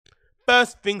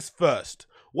first things first,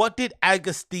 what did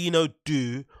Agostino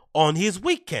do on his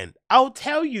weekend? I'll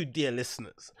tell you, dear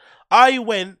listeners. I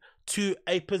went to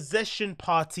a possession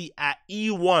party at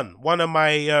E1, one of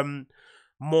my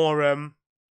more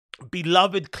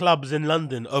beloved clubs in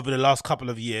London over the last couple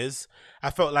of years. I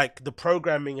felt like the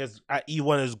programming at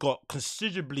E1 has got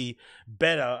considerably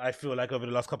better, I feel like, over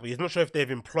the last couple of years. I'm not sure if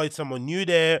they've employed someone new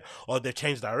there or they've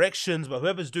changed directions, but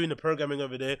whoever's doing the programming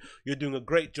over there, you're doing a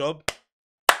great job.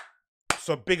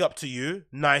 So big up to you.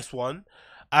 Nice one.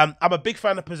 I'm a big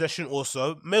fan of Possession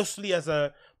also, mostly as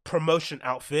a promotion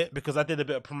outfit, because I did a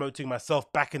bit of promoting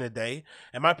myself back in the day,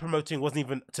 and my promoting wasn't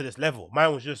even to this level.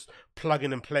 Mine was just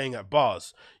plugging and playing at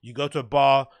bars. You go to a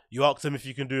bar, you ask them if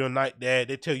you can do a night there,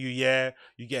 they tell you yeah,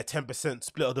 you get a 10%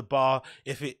 split of the bar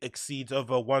if it exceeds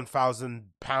over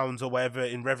 £1,000 or whatever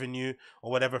in revenue or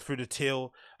whatever through the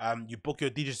till. You book your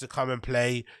DJs to come and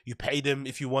play, you pay them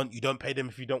if you want, you don't pay them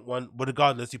if you don't want, but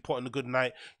regardless, you put on a good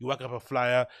night, you whack up a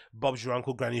flyer, Bob's your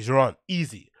uncle, Granny's your aunt.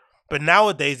 Easy. But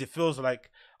nowadays, it feels like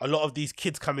a lot of these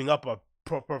kids coming up are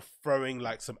proper throwing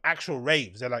like some actual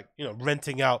raves. They're like,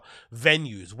 renting out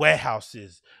venues,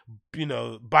 warehouses,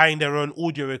 buying their own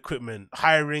audio equipment,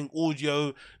 hiring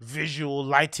audio, visual,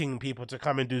 lighting people to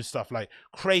come and do stuff like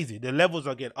crazy. The levels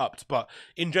are getting upped. But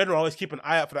in general, I always keep an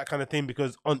eye out for that kind of thing,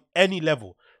 because on any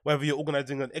level, whether you're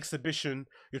organizing an exhibition,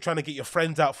 you're trying to get your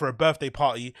friends out for a birthday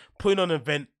party, putting on an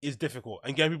event is difficult.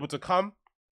 And getting people to come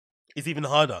is even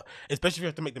harder, especially if you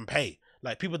have to make them pay.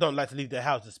 Like, people don't like to leave their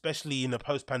house, especially in a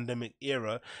post-pandemic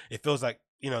era. It feels like,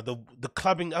 the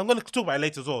clubbing, I'm going to talk about it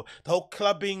later as well, the whole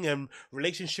clubbing and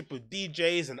relationship with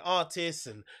DJs and artists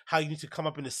and how you need to come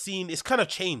up in the scene, it's kind of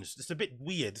changed. It's a bit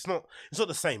weird. It's not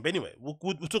the same. But anyway, we'll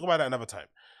talk about that another time.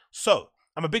 So,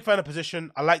 I'm a big fan of Possession.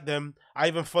 I like them. I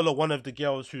even follow one of the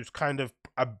girls who's kind of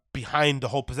behind the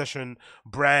whole Possession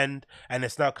brand, and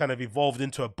it's now kind of evolved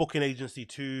into a booking agency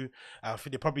too. I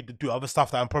think they probably do other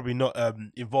stuff that I'm probably not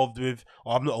involved with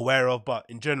or I'm not aware of, but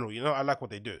in general, I like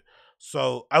what they do.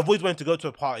 So I've always wanted to go to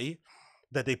a party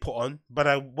that they put on, but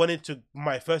I wanted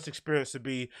my first experience to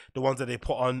be the ones that they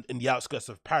put on in the outskirts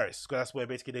of Paris, because that's where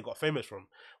basically they got famous from,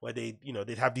 where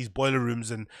they'd have these boiler rooms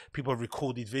and people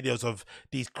record these videos of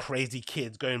these crazy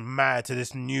kids going mad to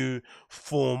this new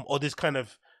form or this kind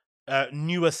of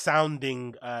newer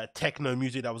sounding techno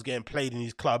music that was getting played in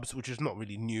these clubs, which is not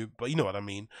really new, but you know what I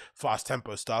mean, fast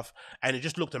tempo stuff. And it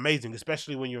just looked amazing,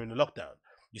 especially when you're in the lockdown.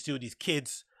 You see all these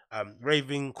kids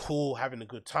raving, cool, having a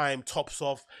good time, tops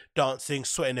off, dancing,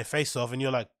 sweating their face off, and you're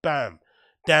like, bam,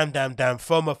 damn,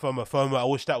 FOMO. I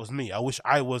wish that was me. I wish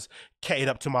I was catered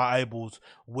up to my eyeballs,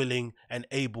 willing and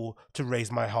able to raise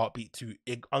my heartbeat to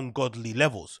ungodly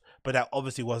levels. But that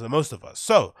obviously wasn't most of us.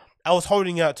 So I was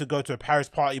holding out to go to a Paris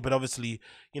party, but obviously,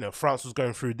 France was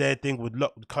going through their thing with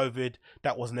COVID.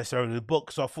 That wasn't necessarily the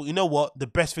book. So I thought, you know what? The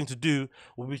best thing to do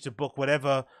would be to book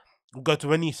whatever, go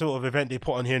to any sort of event they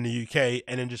put on here in the UK,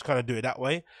 and then just kind of do it that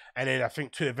way. And then I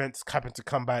think 2 events happened to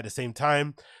come by at the same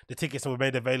time. The tickets were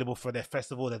made available for their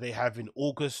festival that they have in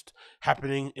August,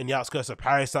 happening in the outskirts of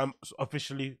Paris. I'm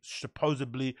officially,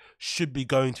 supposedly, should be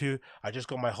going to. I just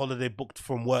got my holiday booked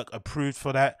from work, approved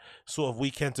for that sort of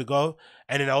weekend to go.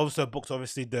 And then I also booked,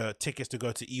 obviously, the tickets to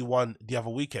go to E1 the other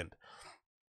weekend.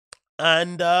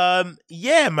 And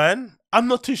yeah, man, I'm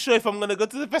not too sure if I'm gonna go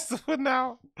to the festival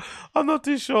now. I'm not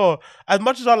too sure. As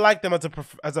much as I like them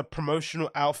as a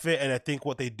promotional outfit, and I think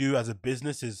what they do as a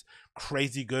business is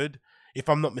crazy good. If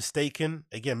I'm not mistaken,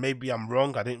 again, maybe I'm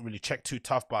wrong. I didn't really check too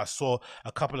tough, but I saw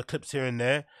a couple of clips here and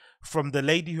there from the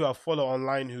lady who I follow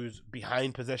online, who's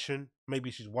behind Possession. Maybe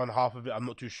she's one half of it. I'm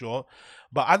not too sure,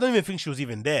 but I don't even think she was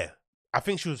even there. I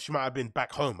think she might have been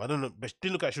back home. I don't know, but she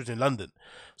didn't look like she was in London.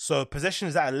 So Possession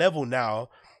is at a level now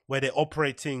where they're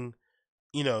operating,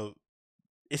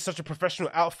 it's such a professional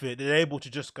outfit that they're able to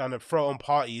just kind of throw on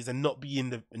parties and not be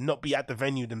at the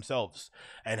venue themselves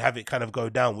and have it kind of go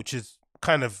down, which is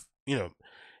kind of,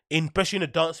 especially in a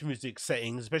dance music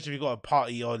setting, especially if you've got a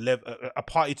party or a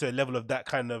party to a level of that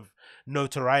kind of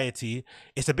notoriety,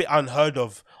 it's a bit unheard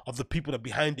of the people that are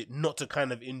behind it not to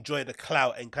kind of enjoy the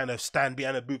clout and kind of stand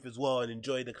behind a booth as well and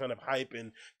enjoy the kind of hype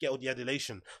and get all the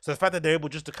adulation. So the fact that they're able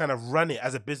just to kind of run it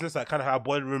as a business, like kind of how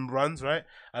Boiler Room runs, right?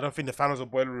 I don't think the founders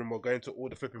of Boiler Room are going to all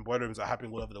the flipping Boiler Rooms that are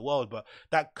happening all over the world, but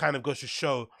that kind of goes to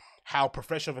show how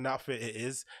professional of an outfit it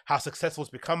is, how successful it's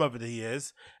become over the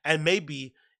years, and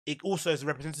maybe it also is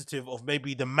representative of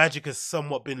maybe the magic has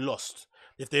somewhat been lost.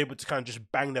 if they're able to kind of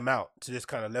just bang them out to this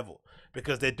kind of level,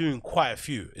 because they're doing quite a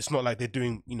few. It's not like they're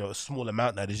doing, a small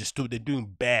amount now. They're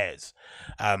doing bears.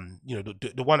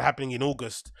 The one happening in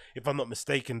August, if I'm not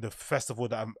mistaken, the festival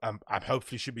that I'm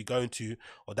hopefully should be going to,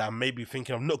 or that I'm maybe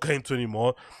thinking I'm not going to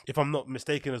anymore. If I'm not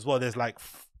mistaken as well, there's like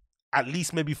at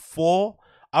least maybe 4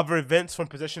 other events from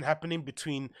Possession happening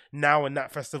between now and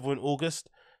that festival in August.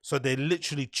 So they're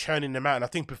literally churning them out. And I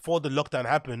think before the lockdown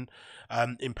happened,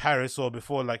 in Paris, or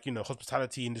before, like,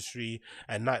 hospitality industry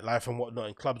and nightlife and whatnot,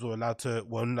 and clubs were allowed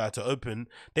to open,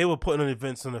 they were putting on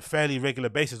events on a fairly regular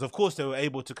basis. Of course, they were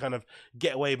able to kind of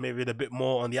get away maybe a bit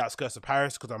more on the outskirts of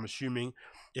Paris, because I'm assuming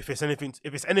if it's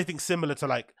anything similar to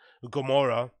like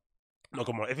Gomorrah, not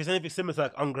Gomorrah, if it's anything similar to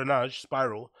like Engrenage,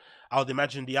 Spiral, I would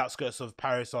imagine the outskirts of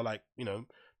Paris are like,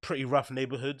 pretty rough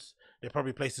neighborhoods. They're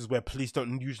probably places where police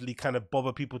don't usually kind of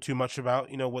bother people too much about,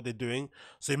 what they're doing.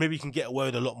 So maybe you can get away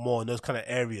with a lot more in those kind of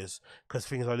areas, because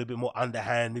things are a little bit more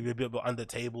underhand, maybe a bit more under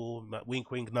table, like wink,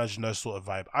 wink, nudge, nudge sort of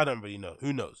vibe. I don't really know.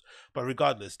 Who knows? But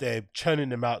regardless, they're churning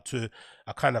them out to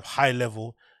a kind of high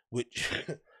level, which,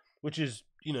 which is,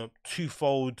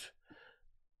 twofold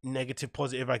negative,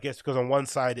 positive, I guess, because on one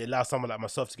side, it allows someone like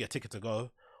myself to get a ticket to go.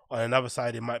 On another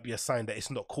side, it might be a sign that it's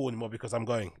not cool anymore because I'm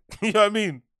going. You know what I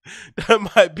mean?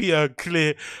 That might be a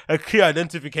clear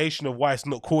identification of why it's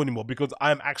not cool anymore, because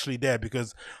I'm actually there.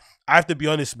 Because I have to be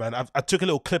honest, man. I took a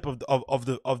little clip of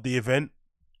the event,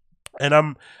 and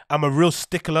I'm a real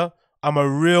stickler. I'm a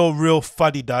real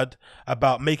fuddy dud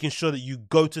about making sure that you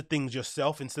go to things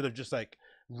yourself instead of just like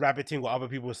rabbiting what other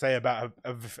people say about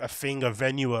a thing, a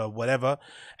venue, or whatever,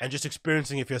 and just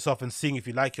experiencing it for yourself and seeing if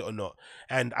you like it or not.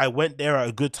 And I went there at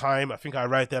a good time. I think I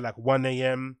arrived there like 1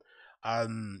 a.m.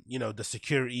 The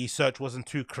security search wasn't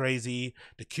too crazy.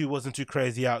 The queue wasn't too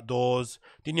crazy outdoors.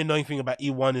 Didn't you know anything about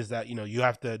E1 is that, you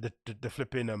have the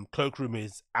flipping cloakroom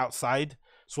is outside.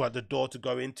 So at the door to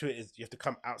go into it is you have to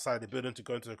come outside the building to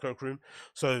go into the cloakroom.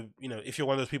 So, if you're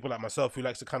one of those people like myself who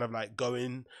likes to kind of like go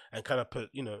in and kind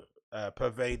of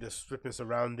pervade the flipping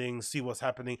surroundings, see what's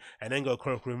happening, and then go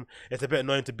cloakroom, it's a bit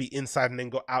annoying to be inside and then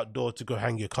go outdoor to go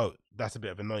hang your coat. That's a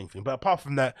bit of an annoying thing. But apart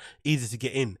from that, easy to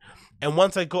get in. And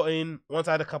once I got in, once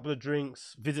I had a couple of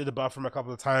drinks, visited the bathroom a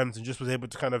couple of times, and just was able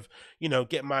to kind of,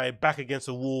 get my back against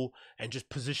the wall and just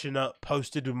position up,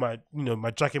 posted with my,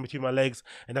 my jacket between my legs,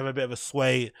 and have a bit of a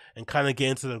sway and kind of get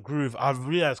into the groove, I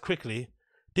realized quickly,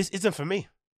 this isn't for me.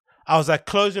 I was like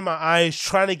closing my eyes,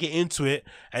 trying to get into it,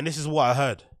 and this is what I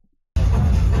heard.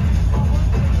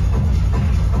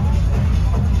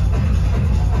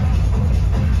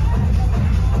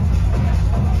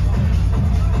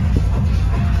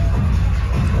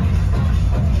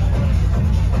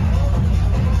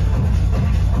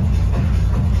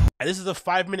 And this is a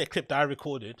 5-minute clip that I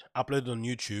recorded, uploaded on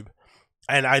YouTube.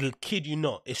 And I kid you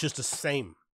not, it's just the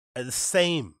same. The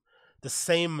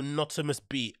same monotonous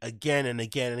beat again and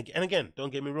again and again. And again,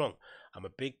 don't get me wrong. I'm a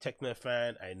big techno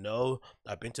fan. I know.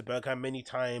 I've been to Berghain many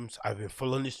times. I've been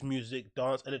following this music,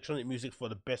 dance, electronic music for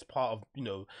the best part of,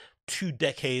 2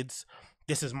 decades.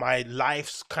 This is my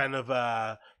life's kind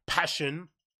of passion.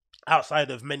 Outside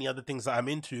of many other things that I'm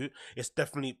into, it's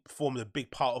definitely formed a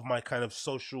big part of my kind of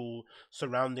social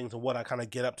surroundings and what I kind of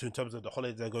get up to in terms of the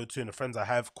holidays I go to and the friends I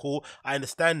have. Cool, I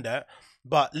understand that,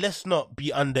 but let's not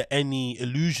be under any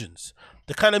illusions.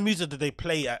 The kind of music that they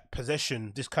play at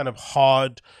Possession, this kind of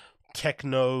hard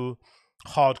techno,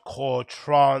 hardcore,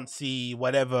 trancey,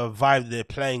 whatever vibe they're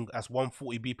playing as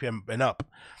 140 BPM and up,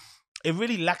 it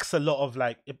really lacks a lot of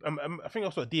like. I think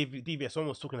that's what DVS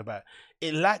was talking about.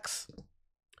 It lacks.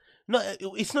 No,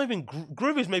 it's not even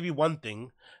groove is maybe one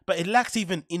thing, but it lacks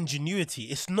even ingenuity.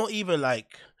 It's not even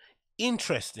like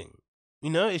interesting,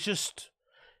 It's just,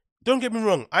 don't get me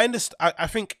wrong. I understand. I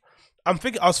think I'm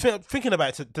thinking. I was thinking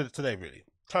about it today, really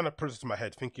trying to process in my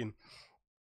head, thinking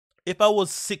if I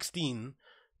was 16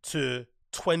 to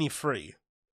 23,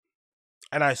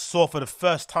 and I saw for the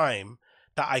first time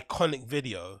that iconic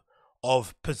video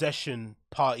of Possession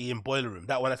party in Boiler Room,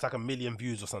 that one that's like 1 million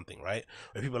views or something, right?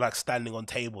 Where people like standing on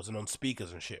tables and on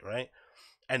speakers and shit, right?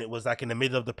 And it was like in the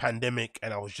middle of the pandemic,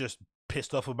 and I was just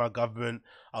pissed off with my government.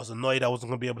 I was annoyed I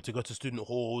wasn't gonna be able to go to student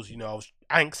halls. I was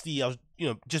angsty. I was,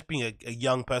 just being a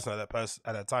young person at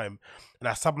that time, and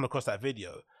I stumbled across that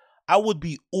video. I would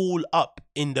be all up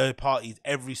in their parties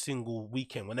every single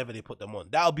weekend whenever they put them on.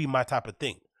 That would be my type of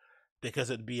thing, because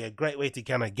it'd be a great way to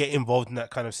kind of get involved in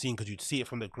that kind of scene, because you'd see it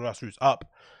from the grassroots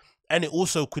up. And it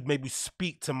also could maybe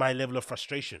speak to my level of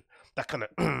frustration. That kind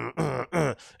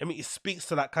of, it speaks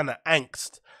to that kind of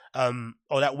angst,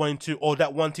 or that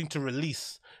wanting to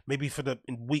release maybe for the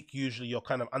week, usually you're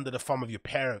kind of under the thumb of your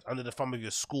parents, under the thumb of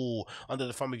your school, under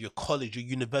the thumb of your college, your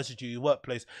university, your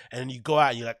workplace, and then you go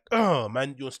out and you're like, oh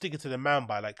man, you're sticking to the man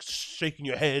by like shaking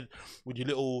your head with your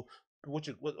little what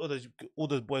all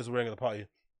those boys were wearing at the party,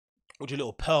 with your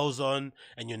little pearls on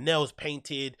and your nails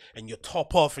painted and your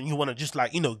top off, and you want to just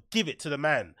like, give it to the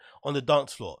man on the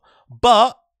dance floor.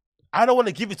 But I don't want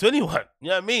to give it to anyone. You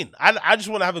know what I mean? I just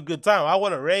want to have a good time. I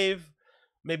want to rave,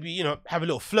 maybe, have a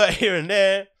little flirt here and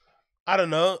there. I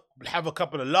don't know, have a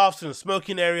couple of laughs in the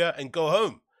smoking area and go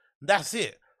home. That's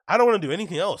it. I don't want to do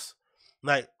anything else.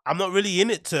 Like, I'm not really in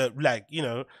it to like,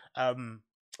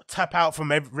 tap out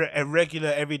from a regular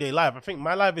everyday life. I think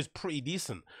my life is pretty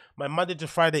decent. My Monday to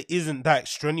Friday isn't that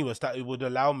strenuous that it would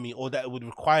allow me, or that it would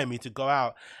require me to go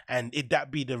out and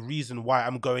that be the reason why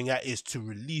I'm going out, is to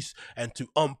release and to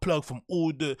unplug from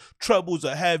all the troubles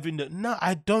I have in the... No,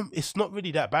 I don't. It's not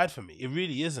really that bad for me. It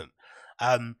really isn't.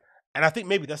 And I think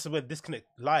maybe that's where the disconnect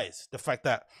lies. The fact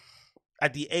that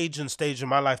at the age and stage of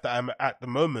my life that I'm at the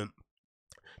moment,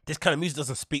 this kind of music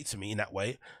doesn't speak to me in that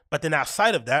way. But then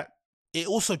outside of that, it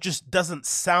also just doesn't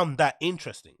sound that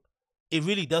interesting. It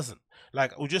really doesn't.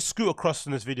 Like, we'll just scoot across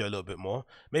in this video a little bit more.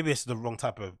 Maybe it's the wrong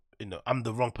type of, I'm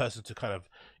the wrong person to kind of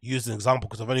use an example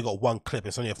because I've only got one clip.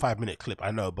 It's only a 5-minute clip,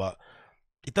 I know, but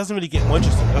it doesn't really get more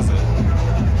interesting, does it?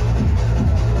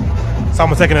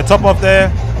 Someone taking the top off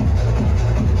there.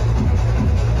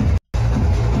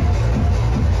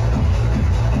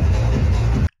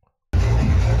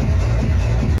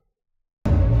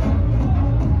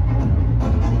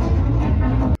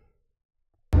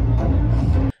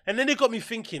 And then it got me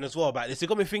thinking as well about this. It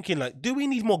got me thinking, like, do we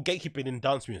need more gatekeeping in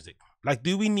dance music? Like,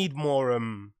 do we need more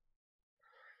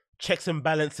checks and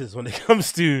balances when it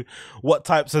comes to what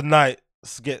types of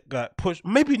nights get pushed?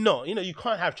 Maybe not. You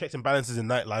can't have checks and balances in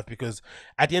nightlife, because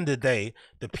at the end of the day,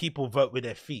 the people vote with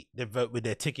their feet. They vote with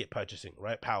their ticket purchasing,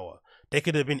 right? Power. They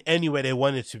could have been anywhere they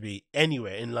wanted to be,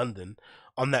 anywhere in London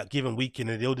on that given weekend,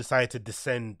 and they all decided to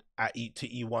descend at to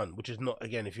E1, which is not,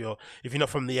 again, if you're not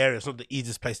from the area, it's not the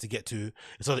easiest place to get to.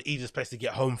 It's not the easiest place to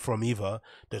get home from either.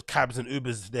 The cabs and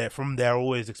Ubers from there are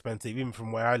always expensive, even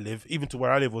from where I live. Even to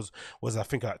where I live was I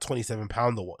think like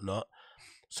 £27 or whatnot.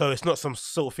 So it's not some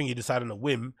sort of thing you decide on a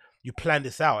whim. You plan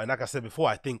this out, and like I said before,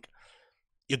 I think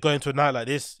you're going to a night like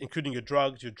this, including your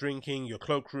drugs, your drinking, your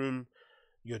cloakroom,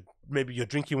 maybe you're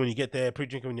drinking when you get there,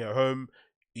 pre-drinking when you're at home,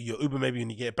 your Uber maybe when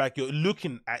you get back. You're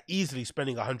looking at easily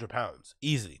spending £100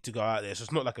 easily to go out there. So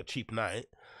it's not like a cheap night.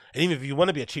 And even if you want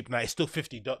to be a cheap night, it's still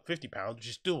 £50, which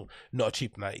is still not a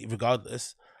cheap night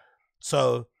regardless.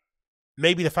 So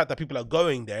maybe the fact that people are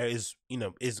going there is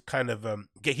kind of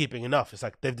gatekeeping enough. It's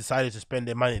like they've decided to spend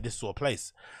their money at this sort of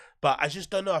place. But I just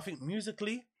don't know. I think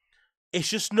musically, it's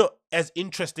just not as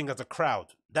interesting as a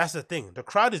crowd. That's the thing. The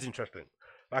crowd is interesting.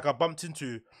 Like, I bumped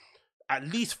into at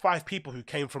least 5 people who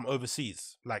came from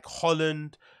overseas, like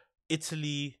Holland,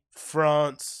 Italy,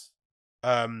 France,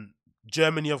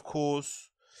 Germany, of course,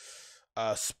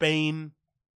 Spain,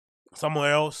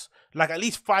 somewhere else. Like, at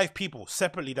least 5 people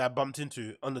separately that I bumped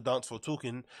into on the dance floor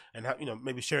talking and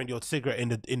maybe sharing the odd cigarette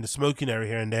in the smoking area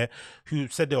here and there, who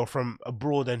said they were from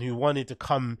abroad and who wanted to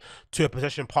come to a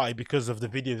possession party because of the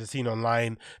videos they've seen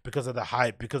online, because of the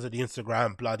hype, because of the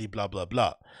Instagram, blah blah blah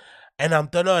blah. And I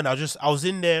don't know, and I was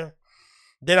in there.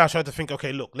 Then I tried to think,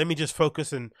 okay, look, let me just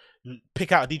focus and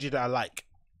pick out a DJ that I like.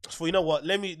 So you know what?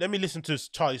 Let me listen to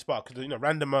Charlie Sparks, because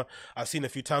Randomer I've seen a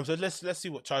few times. So let's see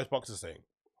what Charlie Sparks is saying.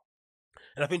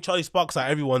 And I think Charlie Sparks,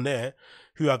 like everyone there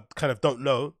who I kind of don't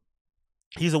know,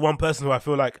 he's the one person who I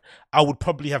feel like I would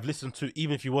probably have listened to,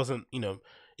 even if he wasn't,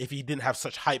 if he didn't have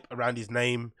such hype around his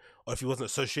name, or if he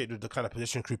wasn't associated with the kind of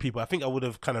Position Crew people. I think I would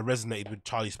have kind of resonated with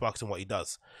Charlie Sparks and what he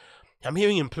does. I'm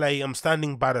hearing him play. I'm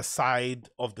standing by the side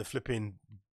of the flipping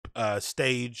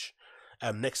stage,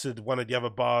 next to one of the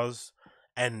other bars,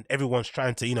 and everyone's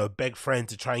trying to beg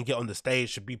friends to try and get on the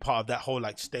stage, to be part of that whole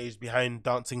like stage behind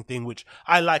dancing thing, which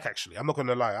I like. Actually, I'm not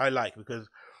gonna lie, I like, because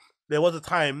there was a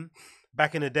time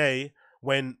back in the day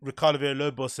when Ricardo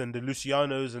Villalobos and the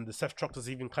Lucianos and the Seth Trotters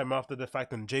even came after the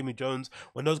fact, and Jamie Jones,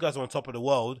 when those guys were on top of the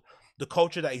world, the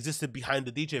culture that existed behind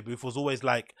the DJ booth was always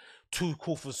like too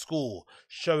cool for school,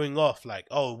 showing off, like,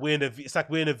 oh, it's like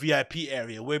we're in a VIP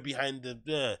area, we're behind the,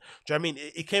 do you know what I mean?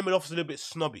 It came off as a little bit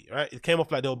snobby, right? It came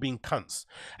off like they were being cunts.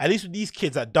 At least with these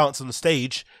kids that dance on the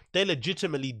stage, they're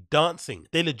legitimately dancing.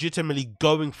 They're legitimately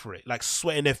going for it, like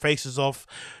sweating their faces off,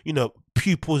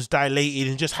 pupils dilated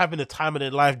and just having the time of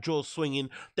their life, jaws swinging.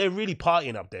 They're really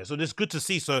partying up there. So it's good to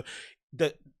see. So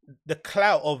the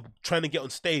clout of trying to get on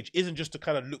stage isn't just to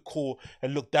kind of look cool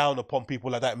and look down upon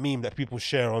people, like that meme that people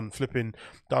share on flipping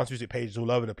dance music pages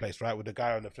all over the place, right? With the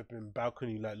guy on the flipping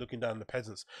balcony, like looking down on the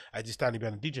peasants as he's standing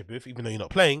behind the DJ booth, even though you're not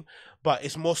playing. But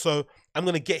it's more so, I'm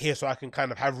going to get here so I can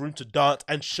kind of have room to dance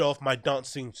and show off my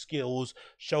dancing skills,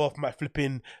 show off my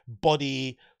flipping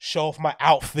body, show off my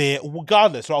outfit,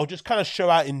 regardless. So I'll just kind of show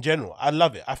out in general. I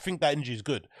love it. I think that energy is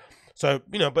good. So,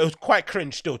 but it was quite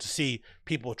cringe still to see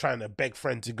people trying to beg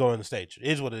friends to go on the stage.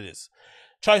 It is what it is.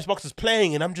 Charlie Box is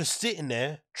playing and I'm just sitting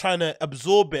there trying to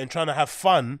absorb it and trying to have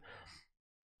fun.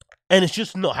 And it's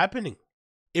just not happening.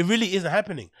 It really isn't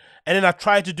happening. And then I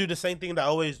try to do the same thing that I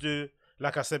always do.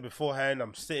 Like I said beforehand,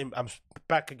 I'm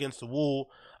back against the wall.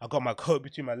 I got my coat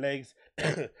between my legs,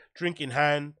 drink in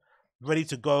hand, ready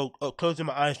to go, closing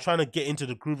my eyes, trying to get into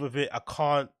the groove of it. I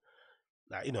can't.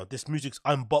 Like, this music's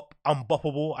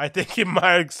unboppable. I think in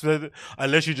my experience,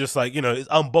 unless you just like, it's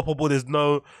unboppable. There's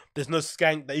no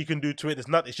skank that you can do to it. There's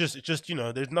not. It's just,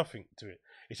 there's nothing to it.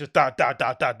 It's just da da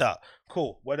da da da.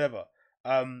 Cool, whatever.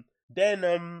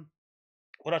 Then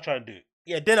what I try and do?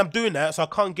 Yeah, then I'm doing that, so I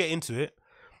can't get into it.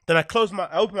 Then I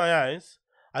open my eyes.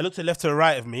 I look to the left to the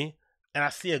right of me, and I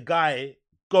see a guy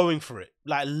going for it,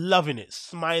 like loving it,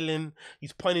 smiling.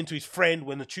 He's pointing to his friend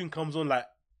when the tune comes on, like,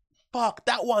 fuck,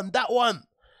 that one.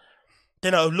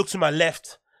 Then I look to my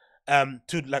left,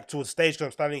 towards the stage, because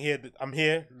I'm standing here. I'm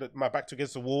here, my back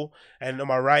against the wall, and on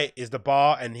my right is the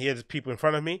bar, and here's the people in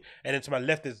front of me, and then to my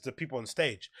left is the people on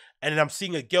stage. And then I'm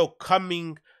seeing a girl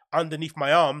coming underneath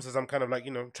my arms as I'm kind of like,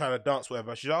 trying to dance,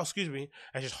 whatever. She's like, oh, excuse me,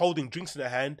 and she's holding drinks in her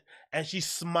hand, and she's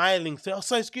smiling, saying, oh,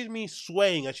 sorry, excuse me,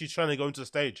 swaying as she's trying to go into the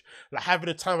stage, like having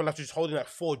a time of life. She's holding like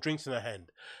 4 drinks in her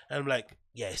hand, and I'm like,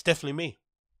 yeah, it's definitely me.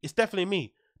 It's definitely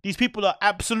me. These people are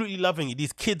absolutely loving it.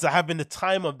 These kids are having the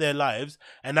time of their lives,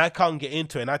 and I can't get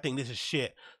into it, and I think this is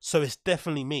shit. So it's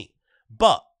definitely me.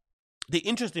 But the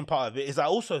interesting part of it is I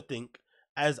also think,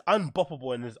 as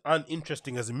unboppable and as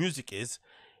uninteresting as the music is,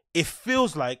 it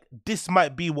feels like this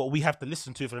might be what we have to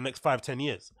listen to for the next 5-10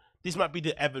 years. This might be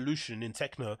the evolution in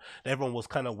techno that everyone was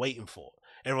kind of waiting for.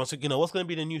 Everyone's like, what's going to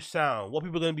be the new sound? What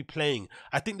people are going to be playing?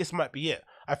 I think this might be it.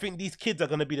 I think these kids are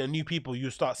going to be the new people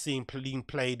you start seeing being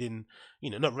played in,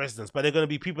 not residence, but they're going to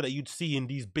be people that you'd see in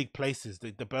these big places,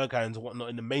 the Berghines and whatnot,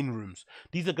 in the main rooms.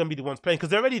 These are going to be the ones playing, because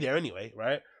they're already there anyway,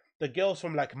 right? The girls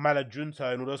from like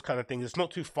Malajunta and all those kind of things, it's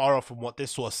not too far off from what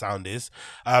this sort of sound is.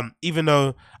 Even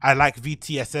though I like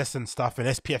VTSS and stuff and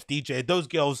SPF DJ, those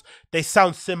girls, they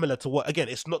sound similar to what, again,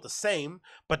 it's not the same,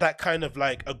 but that kind of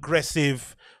like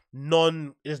aggressive,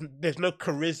 there's no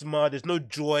charisma, there's no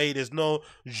joy, there's no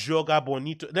joga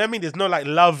bonito. I mean, there's no like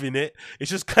love in it. It's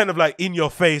just kind of like in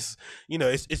your face.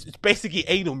 It's basically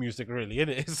anal music, really, isn't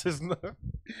it? It's just not,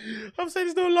 I'm saying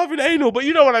there's no love in anal, but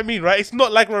you know what I mean, right? It's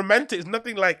not like romantic. It's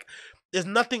nothing like, there's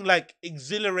nothing like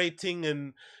exhilarating,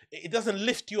 and it doesn't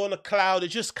lift you on a cloud. It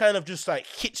just kind of just like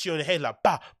hits you in the head like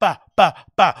ba ba ba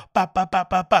ba ba ba ba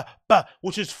ba ba ba,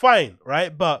 which is fine,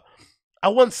 right? But I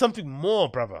want something more,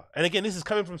 brother. And again, this is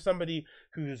coming from somebody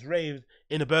who was raised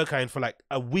in a Berghain for like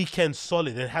a weekend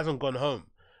solid and hasn't gone home.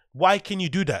 Why can you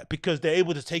do that? Because they're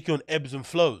able to take you on ebbs and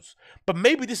flows. But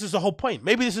maybe this is the whole point.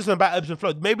 Maybe this isn't about ebbs and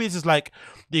flows. Maybe this is like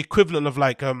the equivalent of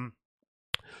like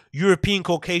European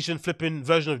Caucasian flipping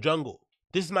version of jungle.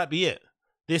 This might be it.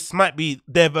 This might be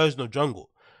their version of jungle,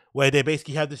 where they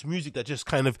basically have this music that just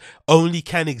kind of only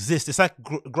can exist. It's like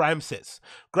grime sets.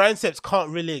 Grime sets can't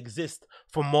really exist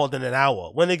for more than an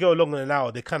hour. When they go longer than an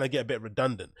hour, they kind of get a bit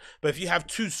redundant. But if you have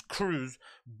 2 crews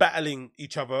battling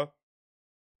each other,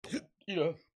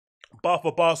 bar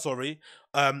for bar,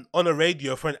 on a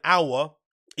radio for an hour,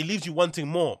 it leaves you wanting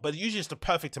more. But usually it's the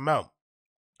perfect amount.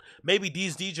 Maybe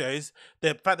these DJs,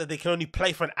 the fact that they can only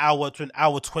play for an hour to an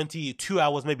hour 20, 2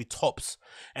 hours maybe tops,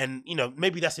 and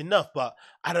maybe that's enough. But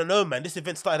I don't know, man. This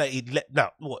event started at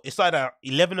it started at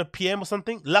 11 p.m. or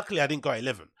something. Luckily, I didn't go at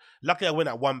 11. Luckily, I went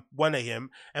at 1 a.m.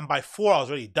 and by 4 I was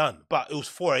already done. But it was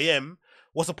 4 a.m.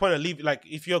 What's the point of leaving? Like,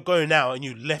 if you're going now and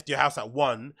you left your house at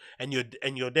 1 and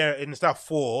you're there and it's now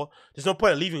 4, there's no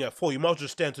point of leaving at 4. You might as well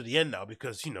stay until the end now,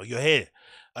 because you're here.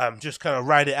 Just kind of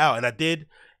ride it out, and I did.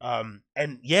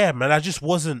 And yeah, man, I just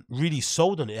wasn't really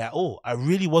sold on it at all. I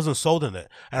really wasn't sold on it,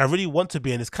 and I really want to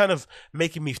be, and it's kind of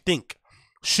making me think,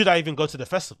 should I even go to the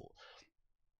festival?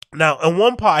 Now, in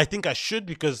one part, I think I should,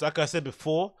 because like I said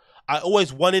before, I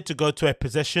always wanted to go to a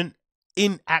possession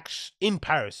in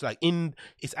Paris, like in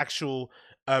its actual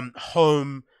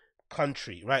home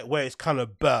country, right, where it's kind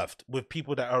of birthed, with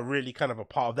people that are really kind of a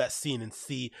part of that scene, and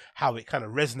see how it kind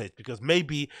of resonates, because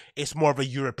maybe it's more of a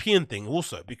European thing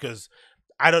also, because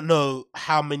I don't know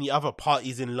how many other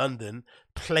parties in London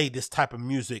play this type of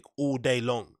music all day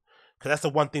long. because that's the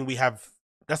one thing we have.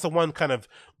 That's the one kind of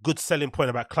good selling point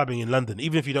about clubbing in London.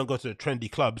 Even if you don't go to the trendy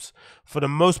clubs, for the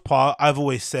most part, I've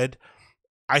always said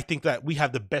I think that we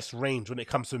have the best range when it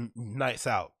comes to nights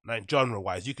out, like genre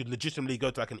wise. You could legitimately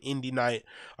go to like an indie night,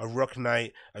 a rock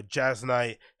night, a jazz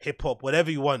night, hip hop,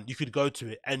 whatever you want, you could go to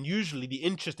it. And usually the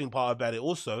interesting part about it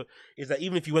also is that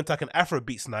even if you went to like an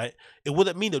Afrobeats night, it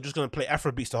wouldn't mean they're just going to play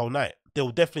Afrobeats the whole night.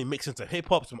 They'll definitely mix into hip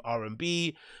hop, some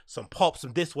R&B, some pop,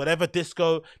 some this, whatever,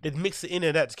 disco. They'd mix it in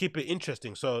and that to keep it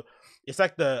interesting. So it's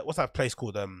like what's that place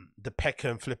called? The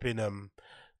Peckham flipping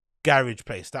garage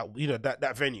place, that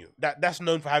that venue that's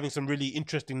known for having some really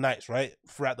interesting nights right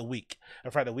throughout the week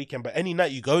and throughout the weekend. But any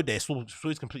night you go there, it's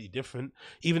always completely different.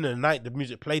 Even in the night the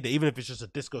music played there, even if it's just a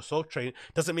disco soul train,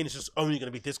 doesn't mean it's just only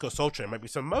going to be disco soul train. It might be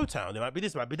some Motown, there might be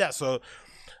this, might be that. So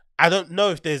I don't know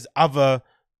if there's other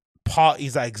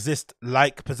parties that exist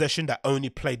like Possession that only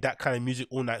played that kind of music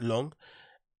all night long.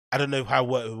 I don't know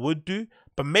what it would do,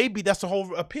 but maybe that's the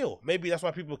whole appeal. Maybe that's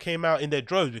why people came out in their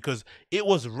droves, because it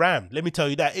was rammed. Let me tell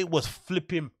you that. It was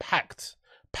flipping packed.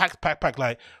 Packed.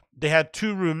 Like, they had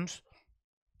 2 rooms,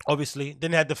 obviously.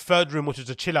 Then they had the 3rd room, which was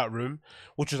a chill out room,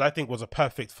 which I think was a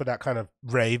perfect for that kind of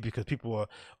rave, because people were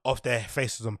off their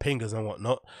faces on pingers and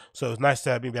whatnot. So it was nice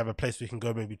to maybe have a place where you can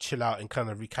go, maybe chill out and kind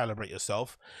of recalibrate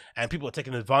yourself. And people were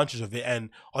taking advantage of it. And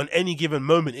on any given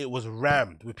moment, it was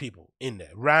rammed with people in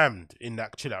there, rammed in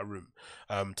that chill out room,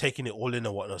 taking it all in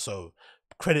and whatnot. So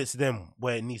credit to them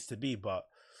where it needs to be. But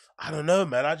I don't know,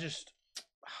 man. I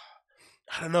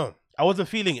don't know. I wasn't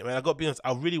feeling it, man. I got to be honest.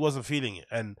 I really wasn't feeling it.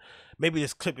 And maybe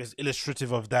this clip is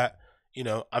illustrative of that.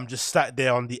 I'm just sat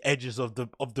there on the edges of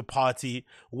the party,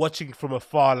 watching from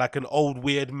afar like an old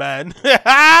weird man.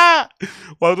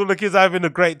 While all the kids are having a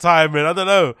great time, man. I don't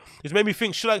know. It's made me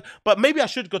think, but maybe I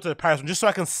should go to the Paris one just so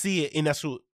I can see it in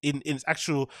its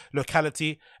actual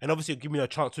locality. And obviously it'll give me a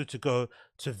chance to go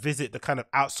to visit the kind of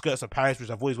outskirts of Paris,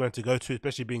 which I've always wanted to go to,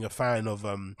 especially being a fan of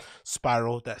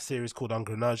Spiral, that series called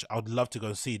Engrenage. I would love to go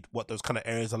and see what those kind of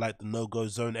areas are like, the no-go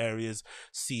zone areas,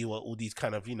 see what all these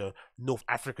kind of, North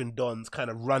African dons kind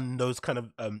of run those kind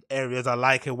of areas I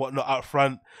like and whatnot out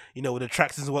front, with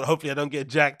attractions and what. Hopefully I don't get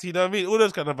jacked, you know what I mean? All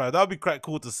those kind of vibes. That would be quite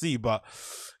cool to see, but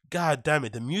god damn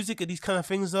it, the music of these kind of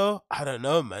things though, I don't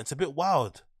know, man. It's a bit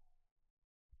wild.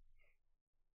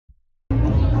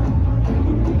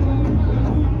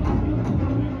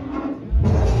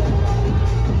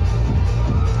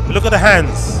 Look at the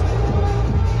hands.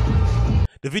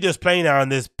 The video's playing now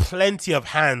and there's plenty of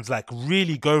hands like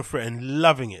really going for it and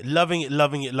loving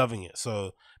it.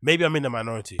 So maybe I'm in the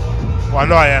minority. Well, I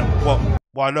know I am.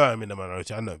 Well, I know I'm in the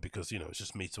minority. I know because, it's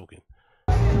just me talking.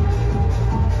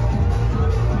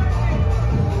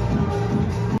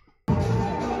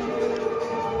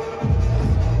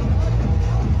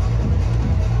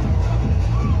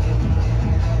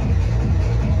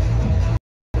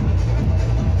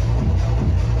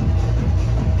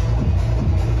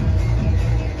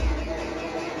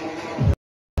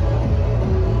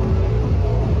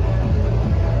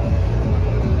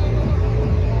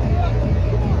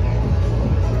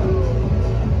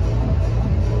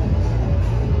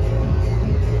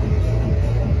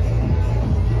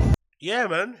 Yeah,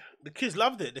 man. The kids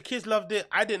loved it.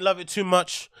 I didn't love it too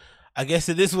much. I guess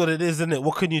it is what it is, isn't it?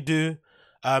 What can you do?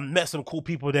 Met some cool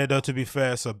people there, though, to be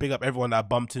fair. So big up everyone that I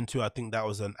bumped into. I think that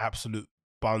was an absolute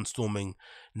barnstorming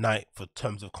night for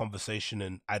terms of conversation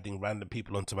and adding random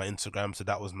people onto my Instagram. So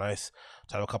that was nice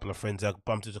to have a couple of friends. I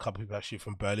bumped into a couple of people actually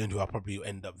from Berlin who I'll probably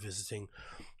end up visiting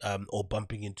or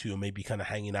bumping into or maybe kind of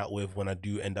hanging out with when I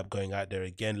do end up going out there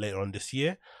again later on this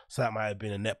year. So that might have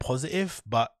been a net positive.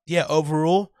 But yeah,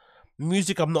 overall,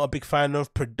 music I'm not a big fan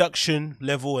of. Production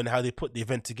level and how they put the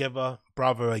event together,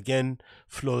 bravo again.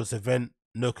 Flawless event,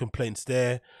 no complaints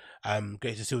there.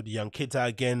 Great to see all the young kids out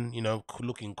again,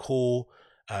 looking cool,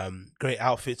 great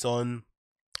outfits on,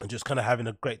 and just kind of having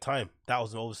a great time. That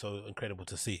was also incredible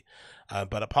to see.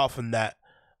 But apart from that,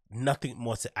 nothing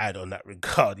more to add on that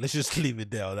regard. Let's just leave it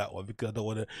there on that one because I don't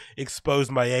want to expose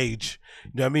my age,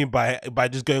 you know what I mean, by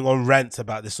just going on rants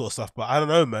about this sort of stuff. But I don't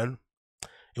know, man.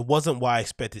 It wasn't what I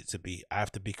expected it to be. I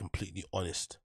have to be completely honest.